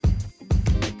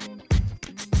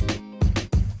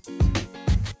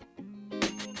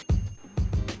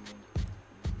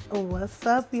What's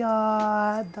up,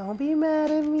 y'all? Don't be mad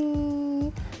at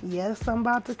me. Yes, I'm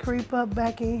about to creep up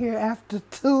back in here after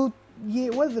 2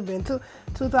 years. What's it been?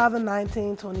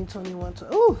 2019, 2021.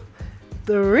 Ooh,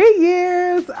 3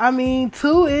 years. I mean,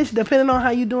 two-ish, depending on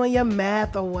how you doing your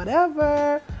math or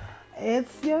whatever.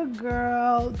 It's your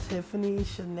girl, Tiffany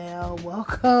Chanel.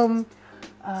 Welcome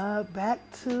back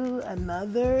to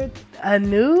a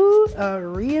new,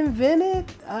 reinvented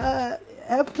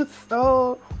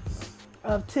episode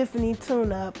of Tiffany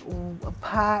Tune Up, a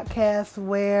podcast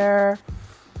where,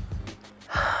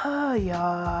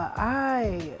 y'all,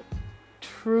 I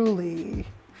truly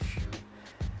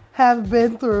have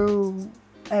been through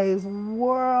a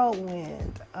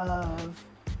whirlwind of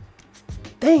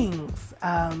things,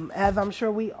 as I'm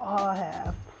sure we all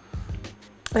have,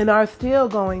 and are still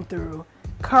going through.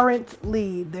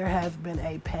 Currently, there has been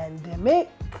a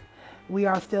pandemic. We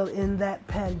are still in that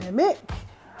pandemic.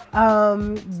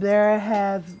 There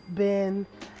has been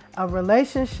a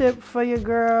relationship for your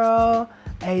girl,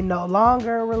 a no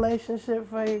longer relationship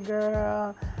for your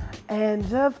girl, and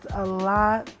just a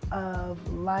lot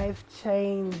of life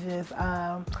changes.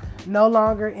 No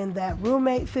longer in that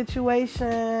roommate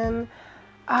situation.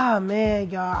 Ah, man,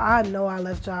 y'all, I know I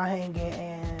left y'all hanging,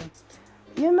 and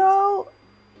you know,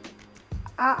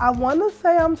 I want to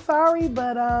say I'm sorry,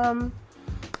 but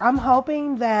I'm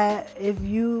hoping that if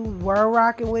you were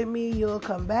rocking with me, you'll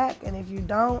come back. And if you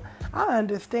don't, I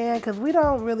understand, because we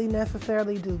don't really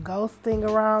necessarily do ghosting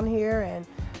around here. And,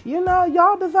 you know,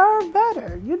 y'all deserve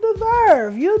better. You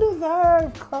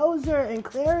deserve closure and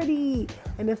clarity.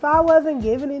 And if I wasn't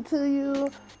giving it to you,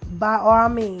 by all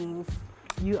means,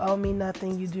 you owe me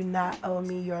nothing. You do not owe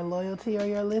me your loyalty or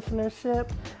your listenership.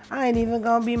 I ain't even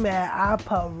gonna be mad. I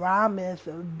promise,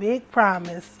 big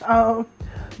promise.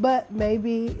 But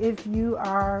maybe if you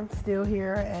are still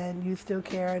here and you still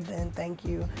care, then thank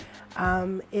you.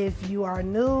 If you are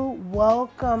new,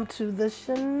 welcome to the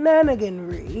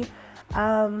shenaniganry.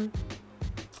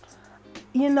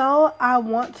 You know, I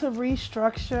want to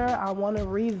restructure. I want to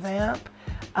revamp.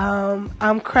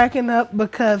 I'm cracking up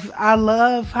because I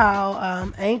love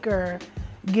how Anchor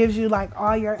gives you like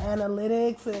all your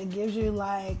analytics, and it gives you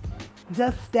like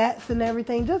just stats and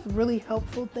everything, just really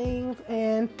helpful things.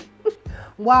 And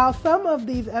while some of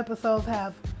these episodes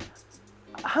have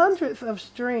hundreds of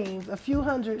streams, a few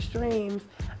hundred streams,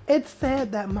 it's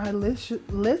said that my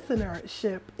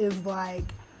listenership is like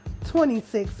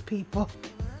 26 people.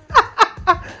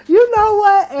 You know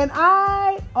what? And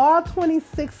all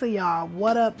 26 of y'all,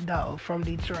 what up, though, from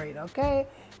Detroit, okay?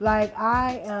 Like,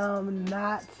 I am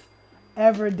not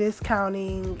ever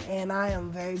discounting, and I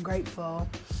am very grateful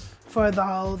for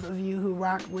those of you who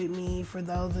rock with me, for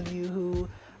those of you who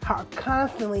are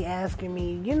constantly asking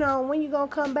me, you know, when you gonna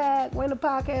come back, when the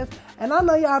podcast? And I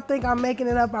know y'all think I'm making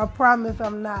it up. I promise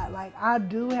I'm not. Like, I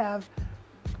do have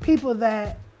people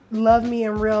that love me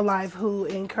in real life who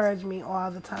encourage me all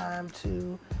the time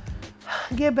to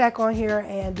get back on here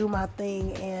and do my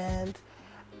thing. And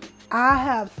I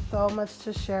have so much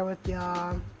to share with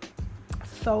y'all,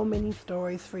 so many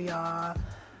stories for y'all.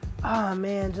 Oh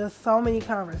man, just so many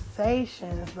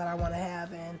conversations that I want to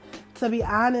have. And to be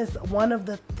honest, one of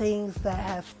the things that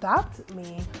has stopped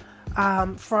me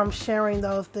from sharing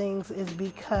those things is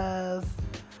because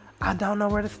I don't know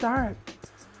where to start.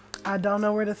 I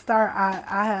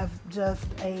have just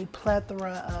a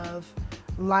plethora of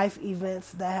life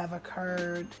events that have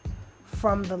occurred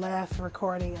from the last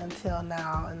recording until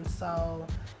now. And so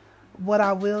what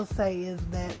I will say is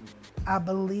that I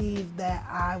believe that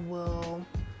I will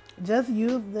just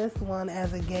use this one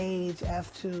as a gauge as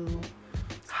to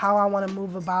how I want to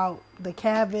move about the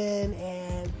cabin,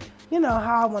 and, you know,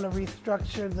 how I want to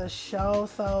restructure the show.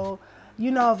 So,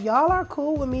 you know, if y'all are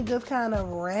cool with me just kind of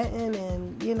ranting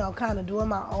and, you know, kind of doing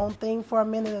my own thing for a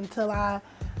minute until I,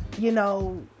 you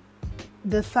know,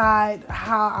 decide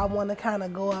how I want to kind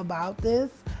of go about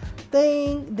this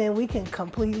thing, then we can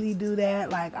completely do that.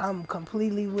 Like, I'm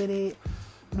completely with it.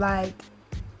 Like,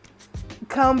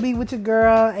 come be with your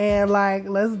girl and, like,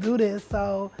 let's do this.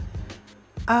 So,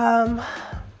 I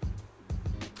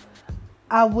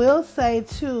will say,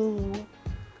 too,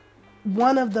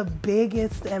 one of the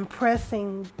biggest and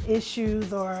pressing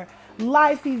issues or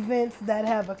life events that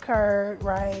have occurred,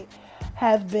 right,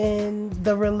 has been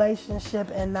the relationship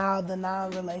and now the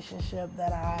non-relationship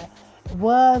that I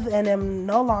was and am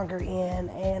no longer in.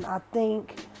 And I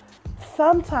think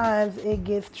sometimes it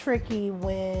gets tricky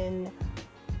when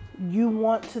you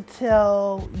want to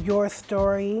tell your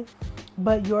story,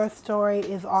 but your story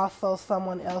is also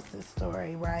someone else's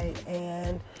story, right?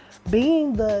 And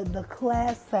being the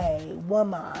class A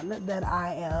woman that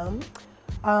I am,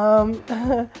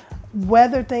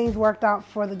 whether things worked out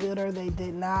for the good or they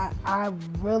did not, I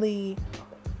really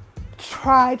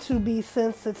try to be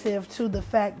sensitive to the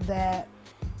fact that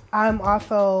I'm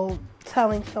also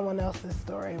telling someone else's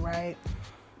story, right?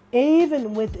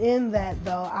 Even within that,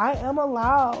 though, I am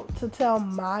allowed to tell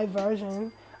my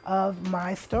version of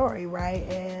my story, right?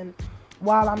 And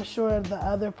while I'm sure the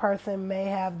other person may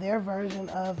have their version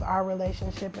of our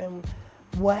relationship and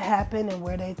what happened and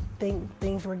where they think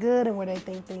things were good and where they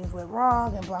think things went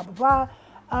wrong and blah, blah, blah,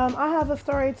 I have a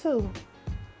story too.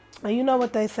 And you know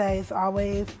what they say, it's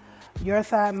always your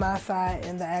side, my side,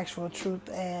 and the actual truth.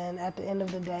 And at the end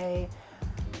of the day,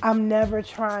 I'm never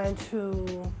trying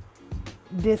to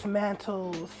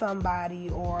dismantle somebody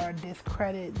or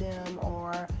discredit them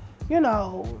or,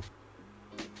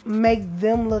 make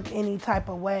them look any type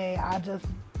of way. I just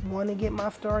want to get my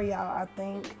story out. I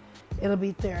think it'll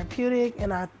be therapeutic,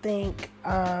 and I think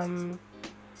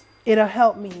it'll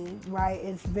help me, right?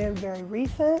 It's been very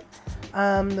recent.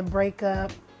 The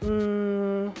breakup,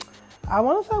 I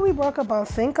want to say we broke up on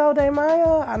Cinco de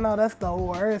Mayo. I know that's the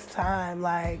worst time.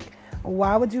 Like,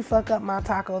 why would you fuck up my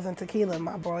tacos and tequila,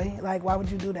 my boy? Like, why would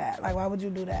you do that? Like, why would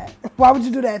you do that? Why would you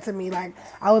do that to me? Like,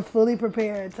 I was fully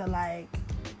prepared to, like,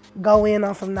 go in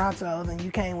on some nachos and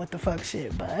you came with the fuck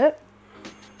shit. But,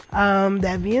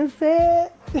 that being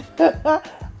said,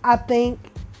 I think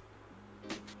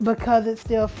because it's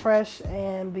still fresh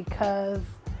and because,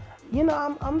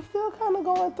 I'm still kind of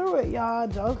going through it, y'all.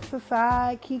 Jokes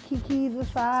aside, keys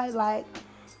aside, like,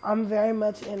 I'm very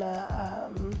much in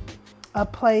a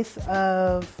place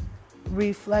of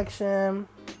reflection,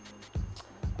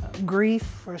 grief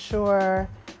for sure,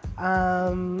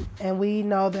 and we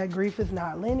know that grief is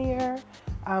not linear.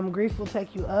 Grief will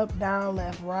take you up, down,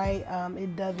 left, right.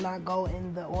 It does not go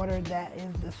in the order that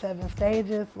is the 7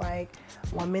 stages. Like,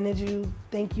 1 minute you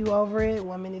think you over it,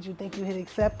 1 minute you think you hit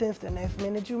acceptance, the next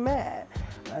minute you mad.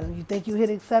 You think you hit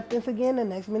acceptance again, the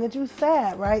next minute you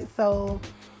sad, right? So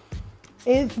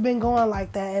it's been going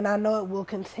like that, and I know it will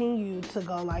continue to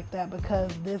go like that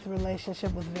because this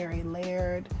relationship was very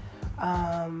layered.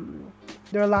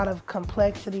 There are a lot of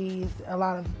complexities, a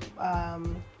lot of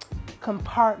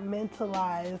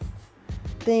compartmentalized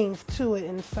things to it,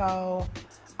 and so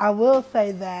I will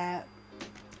say that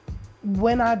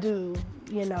when I do,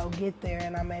 get there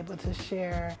and I'm able to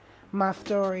share my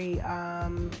story,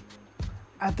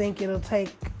 I think it'll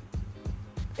take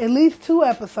at least 2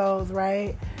 episodes,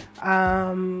 right?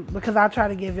 Because I try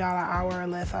to give y'all an hour or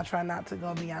less. I try not to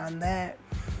go beyond that.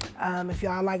 If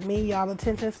y'all like me, y'all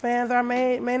attention spans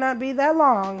may not be that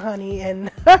long, honey.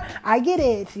 And I get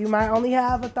it. You might only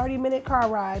have a 30-minute car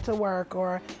ride to work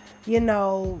or,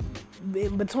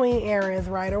 between errands,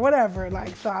 right? Or whatever.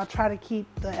 Like, so I'll try to keep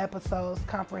the episodes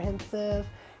comprehensive.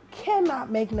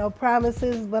 Cannot make no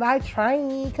promises, but I try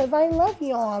because I love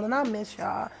y'all and I miss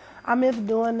y'all. I miss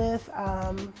doing this.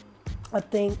 I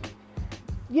think,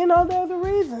 there's a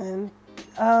reason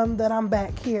that I'm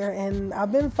back here, and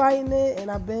I've been fighting it,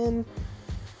 and I've been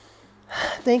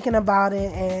thinking about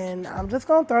it, and I'm just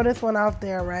gonna throw this one out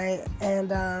there, right?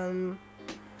 And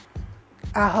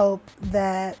I hope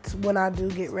that when I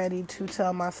do get ready to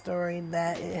tell my story,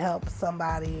 that it helps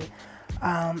somebody,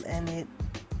 and it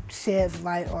sheds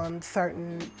light on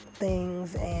certain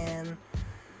things, and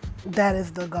that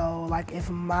is the goal. Like, if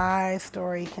my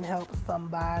story can help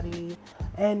somebody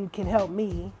and can help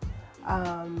me,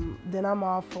 then I'm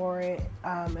all for it.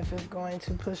 If it's going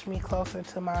to push me closer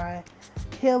to my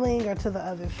healing or to the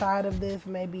other side of this,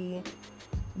 maybe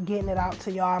getting it out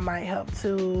to y'all might help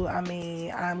too. I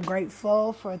mean, I'm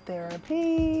grateful for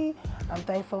therapy. I'm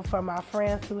thankful for my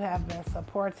friends who have been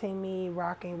supporting me,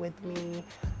 rocking with me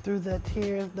through the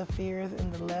tears, the fears,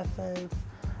 and the lessons.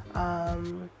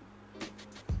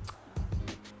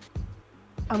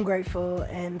 I'm grateful,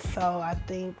 and so I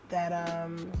think that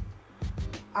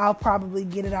I'll probably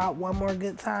get it out one more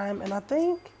good time, and I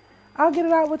think I'll get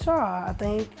it out with y'all. I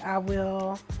think I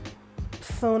will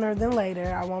sooner than later.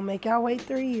 I won't make y'all wait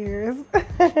 3 years.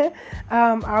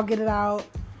 I'll get it out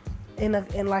in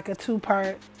like a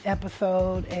 2-part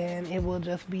episode, and it will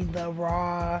just be the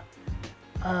raw,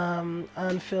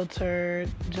 unfiltered,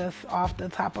 just off the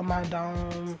top of my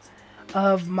dome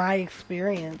of my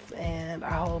experience. And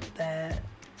I hope that,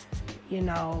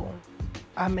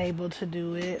 I'm able to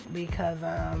do it because,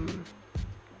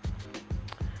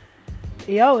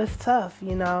 it's tough,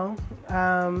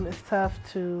 it's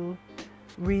tough to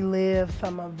relive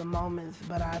some of the moments,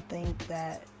 but I think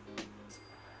that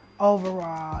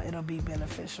overall it'll be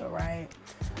beneficial, right?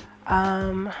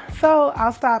 So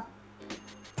I'll stop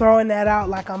throwing that out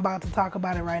like I'm about to talk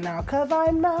about it right now, because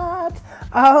I'm not,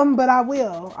 but I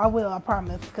will, I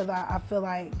promise, because I feel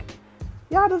like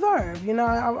y'all deserve. You know,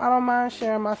 I don't mind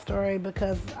sharing my story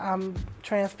because I'm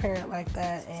transparent like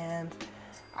that and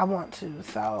I want to.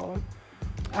 So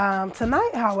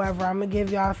tonight, however, I'm going to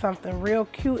give y'all something real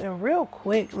cute and real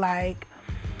quick. Like,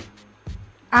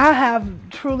 I have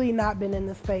truly not been in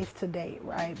the space to date,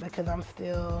 right? Because I'm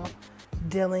still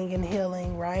dealing and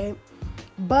healing, right?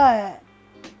 But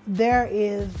there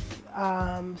is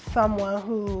someone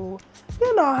who,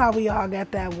 you know how we all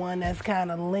got that one that's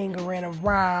kind of lingering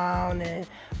around, and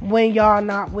when y'all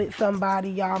not with somebody,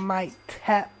 y'all might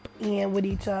tap in with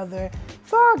each other.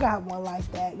 So I got one like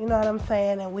that, you know what I'm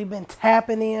saying? And we've been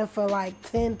tapping in for like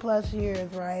 10 plus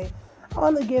years, right? I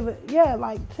want to give it,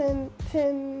 like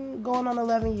 10 going on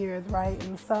 11 years, right?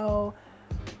 And so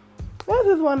this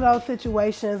is one of those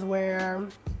situations where,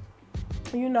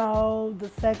 you know, the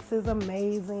sex is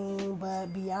amazing,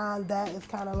 but beyond that, it's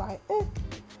kind of like,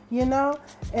 you know?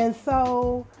 And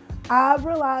so I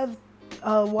realized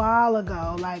a while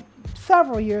ago, like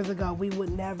several years ago, we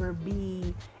would never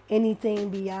be anything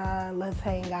beyond let's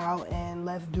hang out and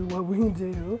let's do what we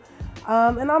do.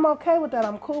 And I'm okay with that.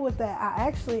 I'm cool with that. I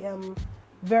actually am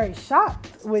very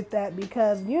shocked with that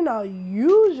because, you know,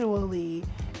 usually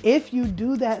if you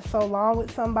do that so long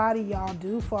with somebody, y'all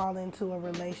do fall into a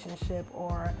relationship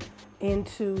or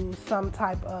into some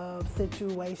type of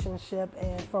situationship.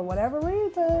 And for whatever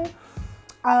reason,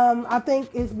 I think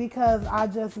it's because I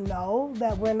just know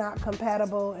that we're not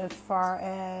compatible as far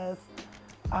as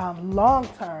long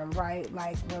term, right?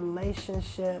 Like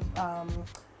relationship,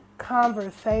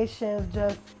 conversations,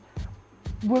 just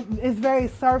it's very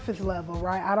surface level,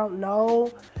 right? I don't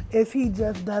know if he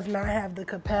just does not have the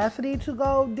capacity to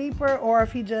go deeper or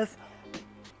if he just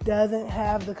doesn't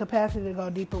have the capacity to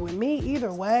go deeper with me.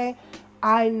 Either way,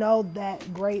 I know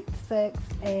that great sex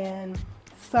and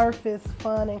surface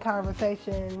fun and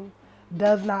conversation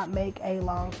does not make a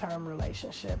long-term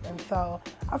relationship. And so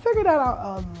I figured that out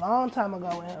a long time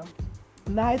ago with him.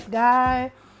 Nice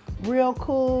guy, real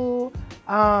cool.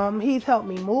 He's helped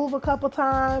me move a couple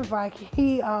times. Like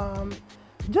he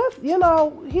just, you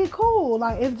know, he cool.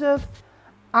 Like it's just,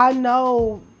 I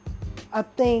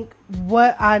think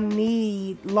what I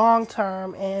need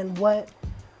long-term and what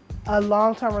a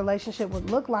long-term relationship would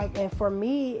look like. And for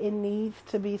me, it needs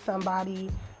to be somebody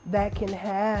that can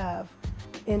have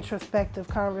introspective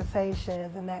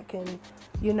conversations and that can,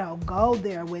 you know, go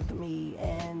there with me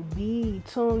and be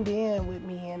tuned in with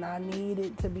me. And I need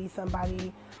it to be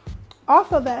somebody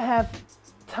also that has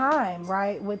time,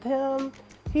 right? With him,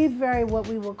 he's very what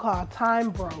we would call time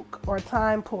broke or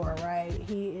time poor, right?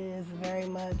 He is very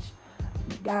much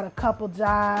got a couple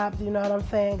jobs, you know what I'm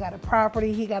saying? Got a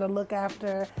property he got to look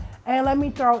after. And let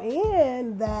me throw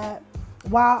in that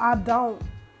while I don't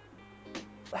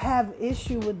have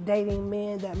issue with dating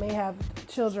men that may have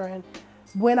children,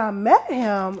 when I met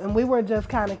him and we were just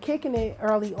kind of kicking it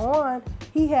early on,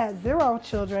 he had 0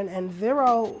 children and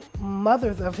 0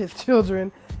 mothers of his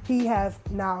children. He has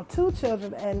now 2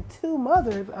 children and 2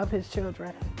 mothers of his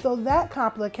children. So that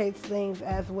complicates things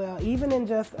as well, even in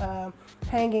just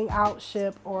hanging out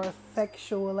ship or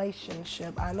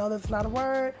sexualationship. I know that's not a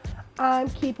word. I'm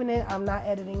keeping it. I'm not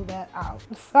editing that out.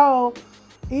 So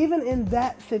even in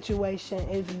that situation,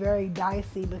 it's very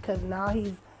dicey because now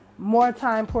he's more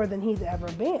time poor than he's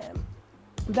ever been.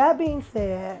 That being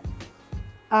said,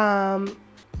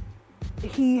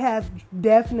 he has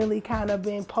definitely kind of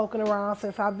been poking around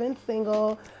since I've been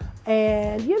single.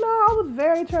 And, you know, I was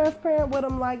very transparent with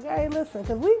him, like, hey, listen,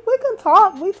 because we can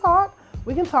talk.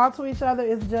 We can talk to each other.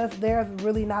 It's just there's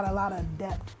really not a lot of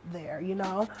depth there, you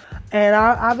know. And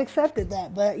I've accepted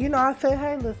that. But, you know, I said,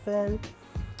 hey, listen,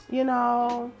 you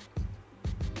know,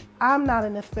 I'm not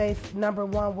in a space, number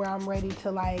one, where I'm ready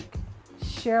to, like,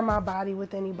 share my body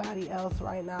with anybody else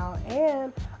right now.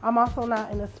 And I'm also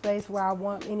not in a space where I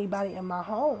want anybody in my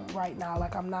home right now.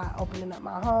 Like, I'm not opening up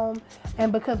my home.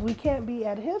 And because we can't be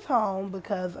at his home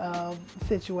because of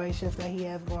situations that he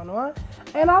has going on.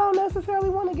 And I don't necessarily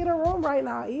want to get a room right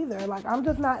now either. Like, I'm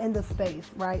just not in the space,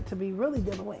 right, to be really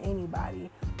dealing with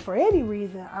anybody. For any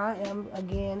reason, I am,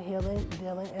 again, healing,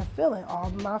 dealing, and feeling all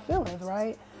of my feelings,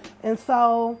 right? And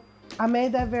so I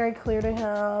made that very clear to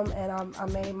him, and I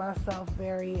made myself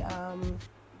very,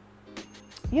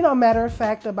 you know, matter of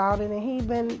fact about it, and he's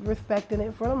been respecting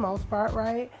it for the most part,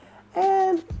 right?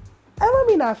 And let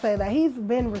me not say that. He's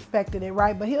been respecting it,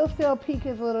 right? But he'll still peek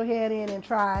his little head in and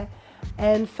try.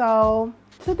 And so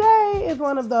today is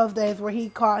one of those days where he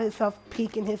caught himself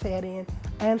peeking his head in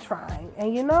and trying.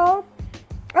 And, you know,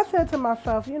 I said to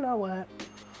myself, you know what?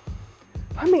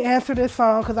 Let me answer this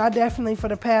phone because I definitely, for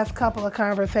the past couple of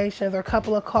conversations or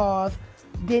couple of calls,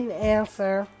 didn't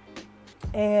answer.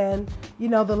 And,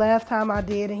 the last time I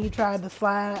did and he tried to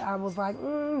slide, I was like,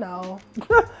 no,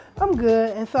 I'm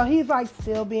good. And so he's like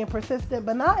still being persistent,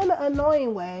 but not in an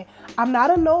annoying way. I'm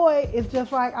not annoyed. It's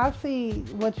just like, I see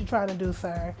what you're trying to do,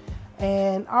 sir.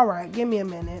 And all right, give me a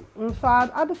minute. And so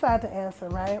I decided to answer,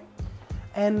 right?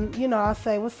 And, I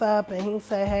say, what's up? And he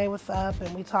say, hey, what's up?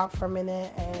 And we talk for a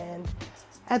minute. And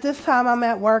at this time I'm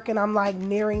at work and I'm like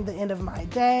nearing the end of my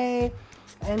day.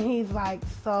 And he's like,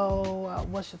 so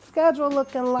what's your schedule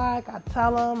looking like? I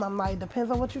tell him, I'm like, depends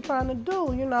on what you're trying to do,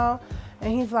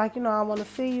 And he's like, I want to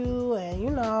see you.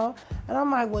 And, and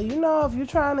I'm like, well, if you're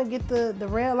trying to get the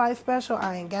red light special,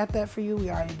 I ain't got that for you.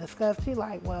 We already discussed. He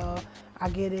like, well, I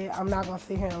get it. I'm not going to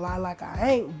sit here and lie like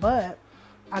I ain't, but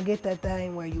I get that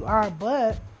ain't where you are.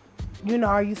 But,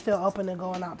 are you still open to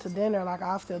going out to dinner? Like,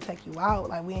 I'll still take you out.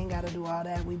 Like, we ain't got to do all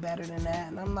that. We better than that.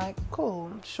 And I'm like,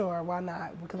 cool, sure, why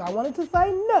not? Because I wanted to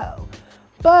say no.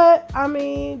 But, I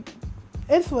mean,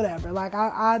 it's whatever. Like,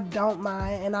 I don't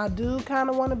mind. And I do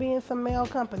kind of want to be in some male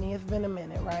company. It's been a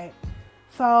minute, right?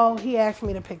 So he asked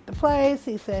me to pick the place.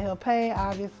 He said he'll pay,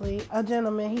 obviously. A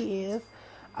gentleman, he is.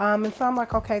 And so I'm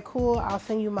like, okay, cool. I'll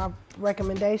send you my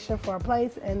recommendation for a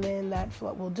place. And then that's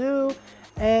what we'll do.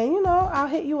 And, I'll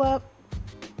hit you up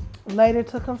later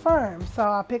to confirm. So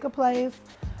I pick a place.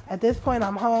 At this point,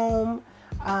 I'm home.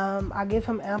 I give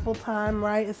him ample time,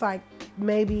 right? It's like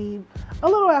maybe a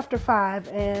little after 5,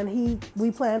 and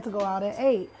we plan to go out at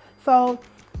 8. So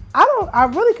I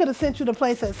really could have sent you the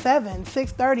place at 7,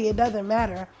 6:30. It doesn't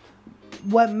matter.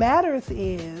 What matters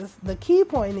is, the key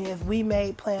point is, we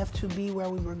made plans to be where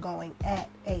we were going at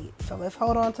 8. So let's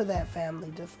hold on to that,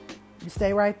 family. Just you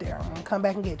stay right there. I'm gonna come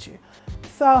back and get you.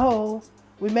 So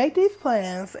we make these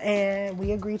plans and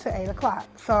we agree to 8 o'clock.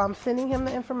 So I'm sending him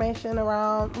the information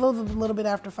around a little bit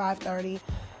after 5:30.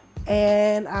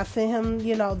 And I sent him,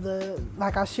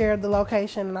 I shared the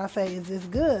location and I say, is this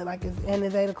good?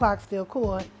 Is 8 o'clock still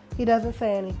cool? He doesn't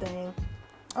say anything.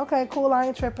 Okay, cool. I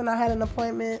ain't tripping. I had an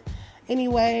appointment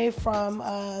anyway from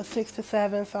 6 to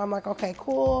 7. So I'm like, okay,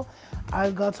 cool.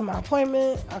 I go to my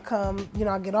appointment. I come,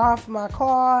 I get off my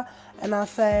car and I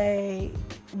say,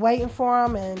 waiting for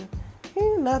him, and he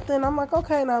ain't nothing. I'm like,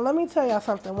 okay, now let me tell y'all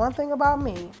something. One thing about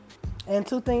me, and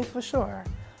 2 things for sure.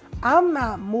 I'm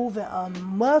not moving a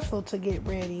muscle to get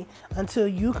ready until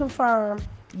you confirm,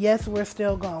 yes, we're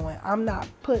still going. I'm not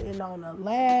putting on a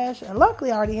lash. And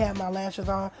luckily I already had my lashes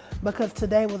on because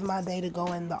today was my day to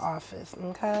go in the office,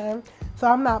 okay? So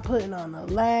I'm not putting on a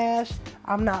lash.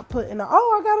 I'm not putting on,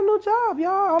 I got a new job,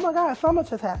 y'all. Oh my God, so much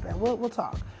has happened. We'll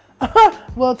talk.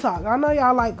 We'll talk. I know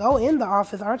y'all go in the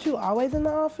office. Aren't you always in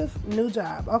the office? New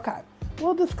job. Okay,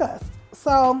 we'll discuss.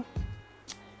 So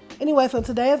anyway, so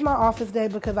today is my office day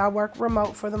because I work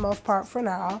remote for the most part for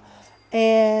now.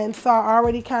 And so I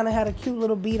already kind of had a cute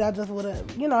little beat. I just would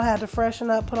have, had to freshen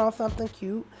up, put on something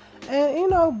cute,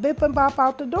 and, bip and bop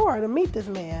out the door to meet this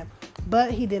man.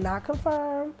 But he did not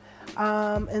confirm.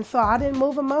 And so I didn't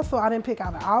move a muscle. I didn't pick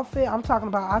out an outfit. I'm talking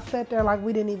about I sat there like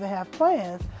we didn't even have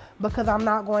plans because I'm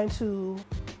not going to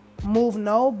move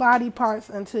no body parts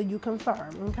until you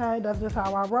confirm, okay? That's just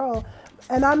how I roll.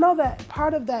 And I know that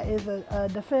part of that is a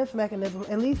defense mechanism,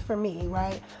 at least for me,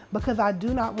 right? Because I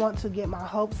do not want to get my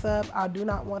hopes up. I do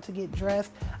not want to get dressed.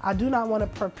 I do not want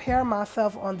to prepare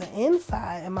myself on the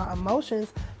inside and my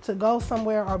emotions to go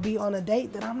somewhere or be on a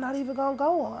date that I'm not even going to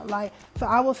go on. So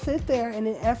I will sit there and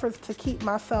in efforts to keep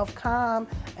myself calm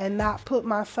and not put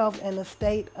myself in a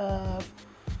state of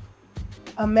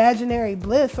imaginary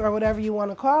bliss or whatever you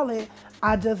want to call it,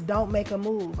 I just don't make a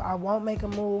move. I won't make a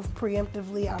move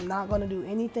preemptively. I'm not going to do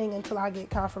anything until I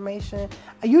get confirmation.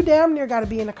 You damn near got to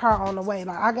be in the car on the way.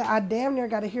 I damn near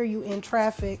got to hear you in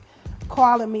traffic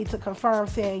calling me to confirm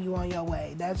saying you on your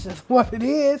way. That's just what it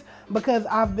is because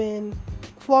I've been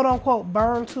quote unquote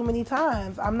burned too many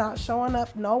times. I'm not showing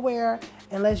up nowhere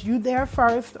unless you there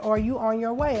first or you on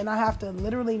your way, and I have to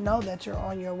literally know that you're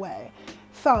on your way.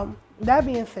 So that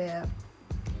being said,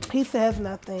 he says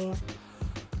nothing.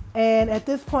 And at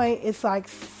this point, it's like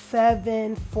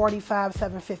 7:45,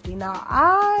 7:50.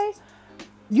 Now,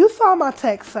 you saw my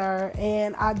text, sir,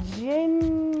 and I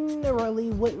generally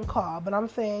wouldn't call. But I'm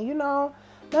saying,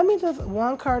 let me just,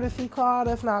 one courtesy call.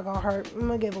 That's not going to hurt. I'm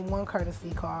going to give him one courtesy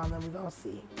call, and then we're going to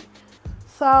see.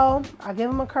 So I give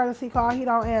him a courtesy call. He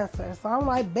don't answer. So I'm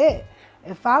like, bet.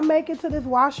 If I make it to this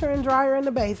washer and dryer in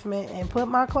the basement and put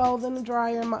my clothes in the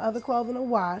dryer and my other clothes in the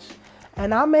wash,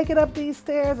 and I make it up these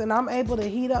stairs and I'm able to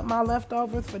heat up my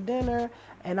leftovers for dinner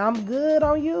and I'm good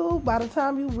on you, by the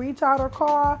time you reach out or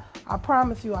call, I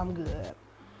promise you I'm good.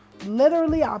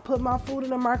 Literally, I put my food in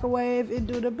the microwave. It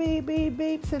do the beep, beep,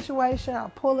 beep situation. I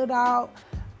pull it out,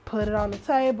 put it on the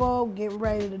table, getting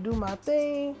ready to do my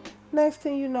thing. Next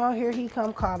thing you know, here he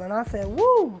come calling. I said,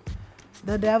 woo,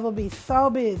 the devil be so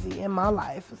busy in my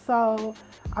life. So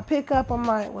I pick up, I'm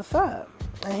like, what's up?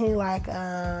 And he like,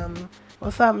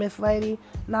 what's up, Miss Lady?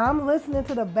 Now I'm listening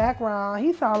to the background.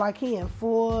 He sound like he in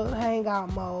full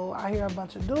hangout mode. I hear a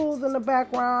bunch of dudes in the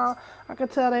background. I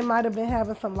could tell they might have been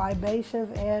having some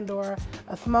libations and or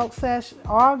a smoke session.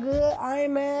 All good, I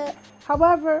ain't mad.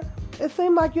 However, it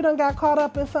seemed like you done got caught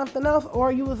up in something else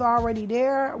or you was already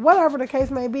there. Whatever the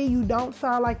case may be, you don't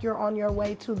sound like you're on your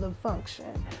way to the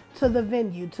function, to the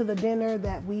venue, to the dinner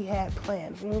that we had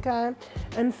planned, okay?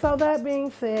 And so that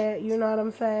being said, you know what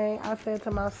I'm saying? I said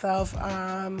to myself,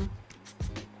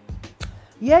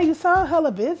 yeah, you sound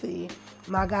hella busy,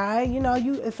 my guy. You know,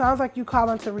 it sounds like you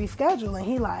calling to reschedule. And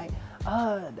he like,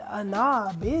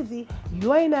 nah, busy.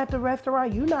 You ain't at the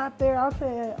restaurant. You not there. I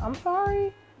said, I'm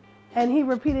sorry. And he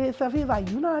repeated himself. He's like,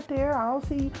 you not there. I don't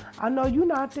see. I know you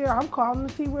not there. I'm calling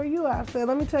to see where you at. I said,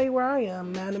 let me tell you where I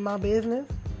am. Minding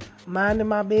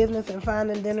my business and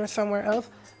finding dinner somewhere else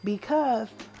because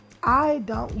I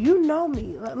don't, you know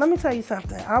me. Let me tell you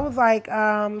something. I was like,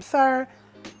 sir,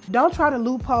 don't try to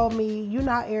loophole me. You're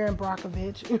not Aaron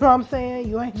Brockovich. You know what I'm saying?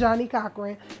 You ain't Johnny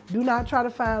Cochran. Do not try to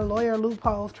find lawyer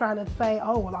loopholes trying to say,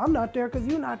 oh, well, I'm not there because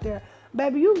you're not there.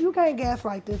 Baby, you can't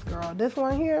gaslight this girl. This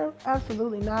one here,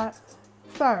 absolutely not.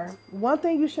 Sir, one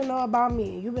thing you should know about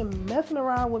me, you've been messing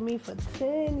around with me for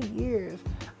 10 years.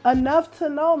 Enough to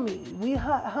know me. We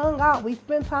hung out. We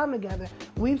spent time together.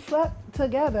 We've slept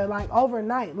together like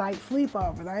overnight, like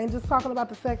sleepovers. I ain't just talking about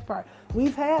the sex part.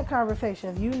 We've had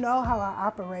conversations. You know how I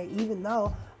operate, even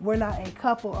though we're not a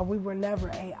couple or we were never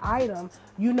a item.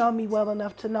 You know me well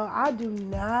enough to know I do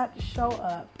not show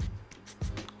up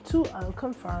to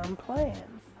unconfirmed plans.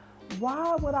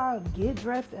 Why would I get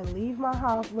dressed and leave my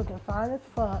house looking fine as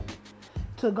fuck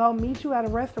to go meet you at a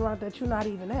restaurant that you're not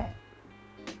even at?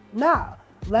 Now,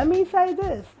 let me say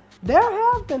this. There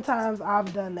have been times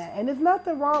I've done that, and there's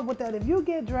nothing wrong with that. If you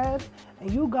get dressed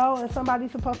and you go and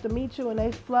somebody's supposed to meet you and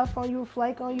they fluff on you,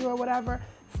 flake on you or whatever,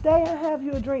 stay and have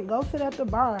you a drink. Go sit at the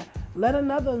bar. Let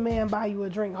another man buy you a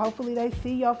drink. Hopefully they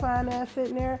see your fine ass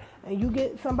sitting there and you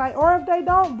get somebody. Or if they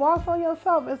don't, boss on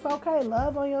yourself. It's okay.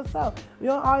 Love on yourself. You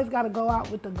don't always got to go out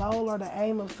with the goal or the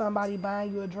aim of somebody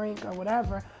buying you a drink or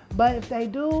whatever. But if they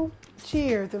do,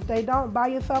 cheers. If they don't, buy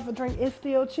yourself a drink. It's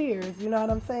still cheers. You know what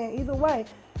I'm saying? Either way,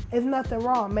 it's nothing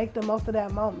wrong. Make the most of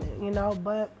that moment, you know.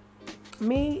 But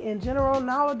me in general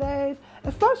nowadays,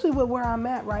 especially with where I'm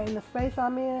at, right, in the space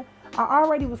I'm in, I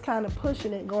already was kind of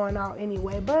pushing it going out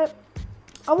anyway, but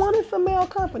I wanted some male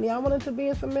company. I wanted to be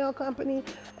in some male company,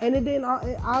 and it didn't.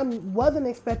 I wasn't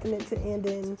expecting it to end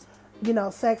in, you know,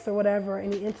 sex or whatever,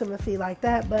 any intimacy like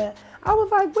that. But I was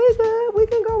like, we good. We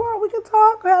can go out. We can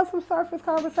talk. Have some surface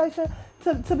conversation.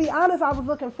 To be honest, I was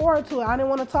looking forward to it. I didn't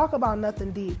want to talk about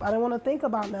nothing deep. I didn't want to think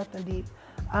about nothing deep.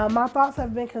 My thoughts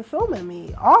have been consuming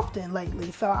me often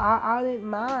lately, so I didn't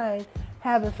mind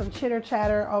having some chitter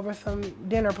chatter over some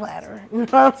dinner platter. You know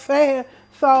what I'm saying?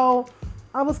 So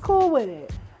I was cool with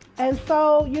it. And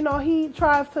so, you know, he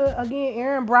tries to, again,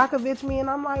 Aaron Brockovich me, and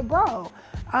I'm like, bro,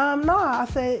 nah. I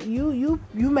said, you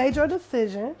made your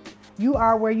decision. You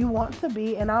are where you want to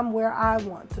be, and I'm where I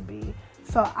want to be.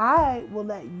 So I will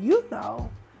let you know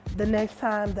the next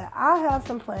time that I have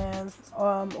some plans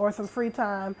or some free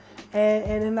time,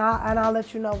 and I'll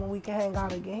let you know when we can hang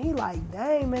out again. He like,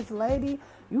 dang, Miss Lady,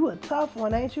 you a tough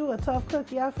one, ain't you? A tough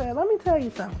cookie. I said, let me tell you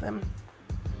something.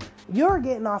 You're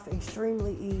getting off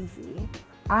extremely easy.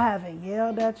 I haven't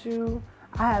yelled at you.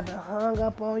 I haven't hung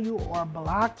up on you or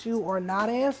blocked you or not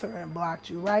answered and blocked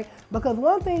you, right? Because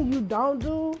one thing you don't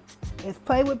do is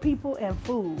play with people and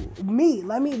food. Me,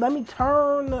 let me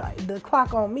turn the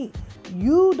clock on me.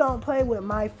 You don't play with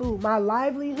my food, my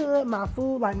livelihood, my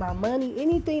food, like my money,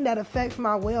 anything that affects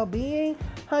my well-being.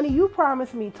 Honey, you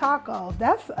promised me tacos.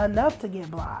 That's enough to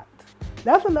get blocked.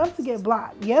 That's enough to get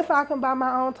blocked. Yes, I can buy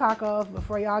my own tacos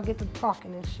before y'all get to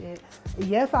talking and shit.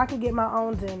 Yes, I can get my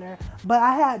own dinner. But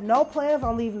I had no plans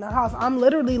on leaving the house. I'm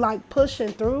literally like pushing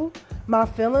through my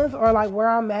feelings or like where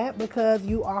I'm at because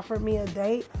you offered me a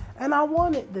date and I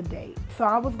wanted the date. So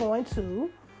I was going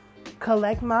to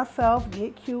collect myself,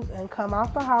 get cute, and come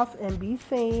out the house and be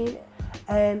seen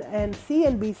and see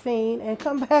and be seen and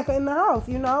come back in the house,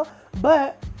 you know?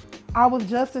 But I was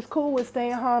just as cool with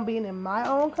staying home, being in my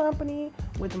own company,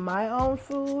 with my own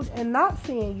food, and not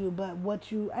seeing you. But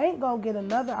what you ain't gonna get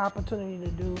another opportunity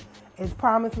to do is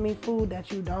promise me food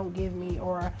that you don't give me,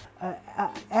 or an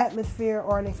atmosphere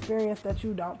or an experience that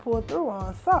you don't pull through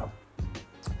on. So,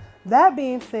 that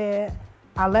being said,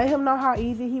 I let him know how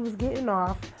easy he was getting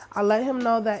off. I let him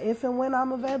know that if and when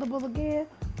I'm available again,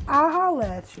 I'll holler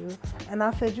at you. And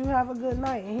I said, you have a good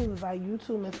night. And he was like, you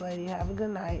too, Miss Lady, have a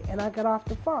good night. And I got off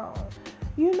the phone.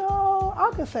 You know,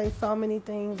 I could say so many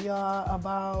things, y'all,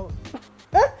 about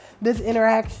this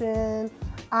interaction.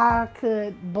 I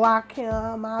could block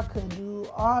him. I could do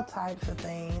all types of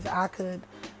things. I could,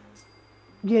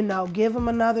 give him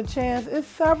another chance. It's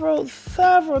several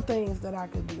things that I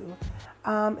could do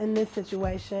in this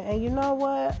situation. And you know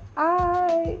what?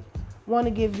 I want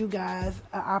to give you guys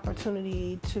an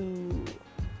opportunity to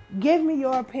give me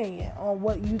your opinion on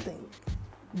what you think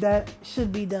that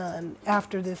should be done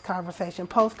after this conversation,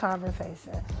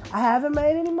 post-conversation. I haven't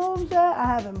made any moves yet. I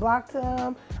haven't blocked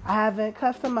him. I haven't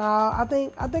cussed him out. I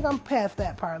think I'm past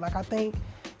that part. Like, I think,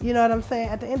 you know what I'm saying?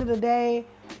 At the end of the day,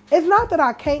 it's not that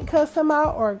I can't cuss him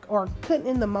out or couldn't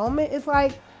in the moment. It's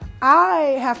like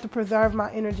I have to preserve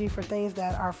my energy for things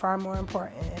that are far more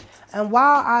important. And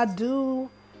while I do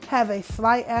have a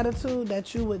slight attitude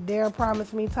that you would dare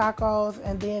promise me tacos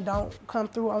and then don't come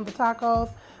through on the tacos,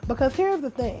 because here's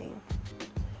the thing.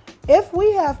 If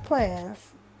we have plans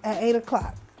at 8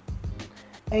 o'clock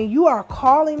and you are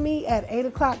calling me at 8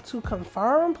 o'clock to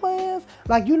confirm plans,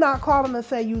 like you're not calling to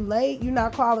say you late, you're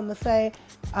not calling to say,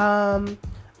 I'm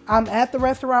at the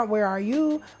restaurant, where are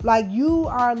you? Like, you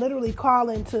are literally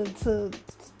calling to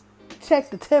check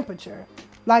the temperature.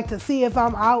 Like, to see if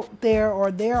I'm out there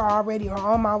or there already or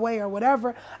on my way or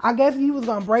whatever. I guess he was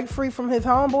going to break free from his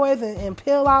homeboys and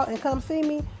peel out and come see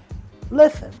me.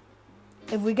 Listen,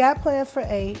 if we got plans for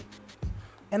 8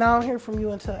 and I don't hear from you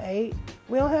until 8,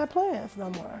 we don't have plans no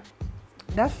more.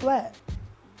 That's flat.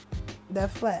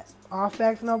 That's flat. All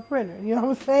facts, no printer. You know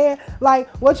what I'm saying? Like,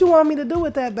 what you want me to do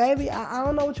with that, baby? I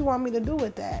don't know what you want me to do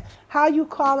with that. How you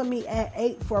calling me at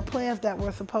 8 for plans that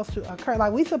were supposed to occur?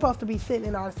 Like, we supposed to be sitting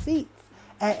in our seats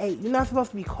at 8. You're not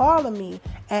supposed to be calling me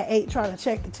at 8 trying to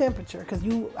check the temperature because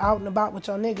you out and about with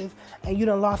your niggas and you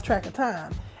done lost track of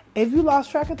time. If you lost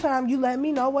track of time, you let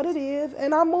me know what it is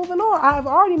and I'm moving on. I've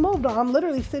already moved on. I'm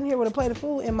literally sitting here with a plate of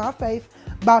food in my face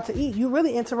about to eat. You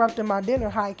really interrupted my dinner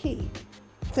high key.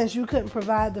 Since you couldn't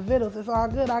provide the vittles, it's all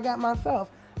good. I got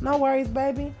myself. No worries,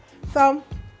 baby. So,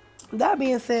 that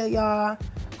being said, y'all,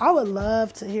 I would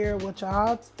love to hear what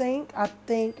y'all think. I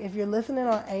think if you're listening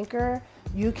on Anchor,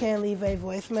 you can leave a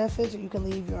voice message. You can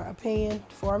leave your opinion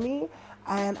for me,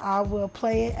 and I will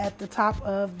play it at the top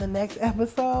of the next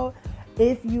episode.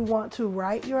 If you want to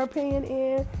write your opinion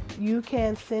in, you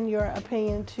can send your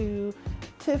opinion to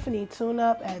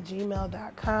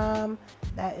tiffanytuneup@gmail.com.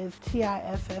 That is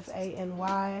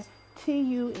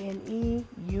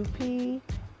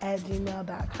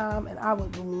TIFFANYTUNEUP@gmail.com. And I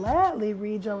would gladly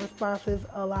read your responses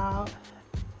aloud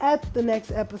at the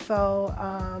next episode.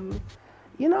 And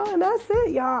that's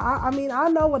it, y'all. I mean, I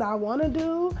know what I want to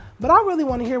do, but I really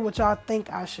want to hear what y'all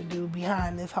think I should do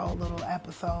behind this whole little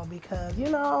episode because,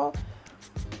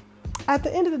 at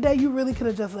the end of the day, you really could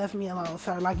have just left me alone,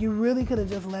 sir. Like, you really could have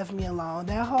just left me alone.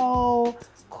 That whole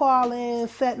calling,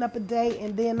 setting up a date,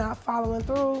 and then not following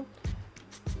through.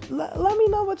 Let me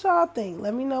know what y'all think.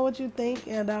 Let me know what you think,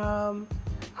 and I'll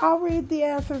read the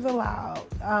answers aloud.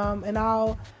 And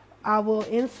I will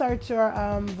insert your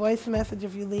voice message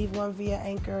if you leave one via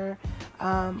Anchor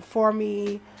for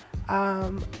me.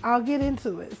 I'll get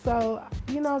into it. So,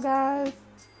 guys,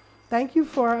 thank you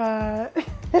for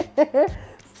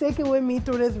sticking with me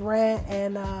through this rant,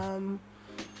 and I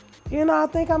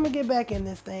think I'm gonna get back in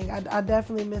this thing. I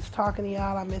definitely miss talking to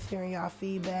y'all. I miss hearing y'all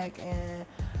feedback, and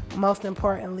most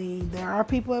importantly, there are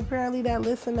people apparently that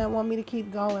listen that want me to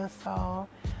keep going. So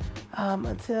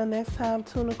until next time,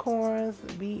 tuna corns,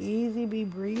 be easy, be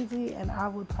breezy, and I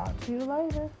will talk to you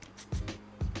later.